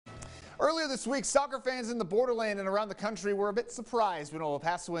Earlier this week, soccer fans in the borderland and around the country were a bit surprised when El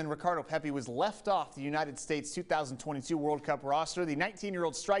Pasoan Ricardo Pepi was left off the United States 2022 World Cup roster. The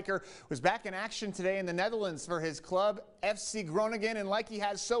 19-year-old striker was back in action today in the Netherlands for his club, FC Groningen, and like he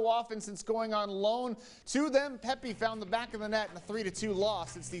has so often since going on loan to them, Pepi found the back of the net in a 3-2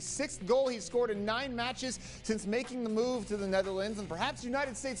 loss. It's the 6th goal he's scored in 9 matches since making the move to the Netherlands, and perhaps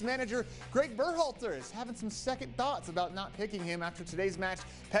United States manager Greg Berhalter is having some second thoughts about not picking him after today's match.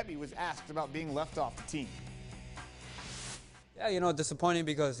 Pepi was asked about being left off the team. Yeah, disappointing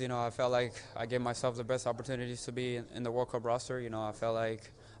because, I felt like I gave myself the best opportunities to be in the World Cup roster. I felt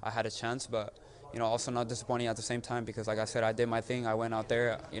like I had a chance, but, also not disappointing at the same time because, like I said, I did my thing. I went out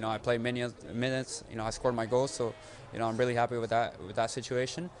there, I played many minutes, I scored my goals. So, I'm really happy with that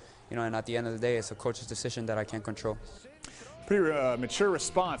situation. And at the end of the day, it's a coach's decision that I can't control. Pretty mature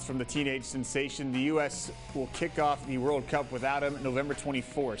response from the teenage sensation. The U.S. will kick off the World Cup without him November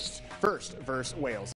 24th, versus Wales.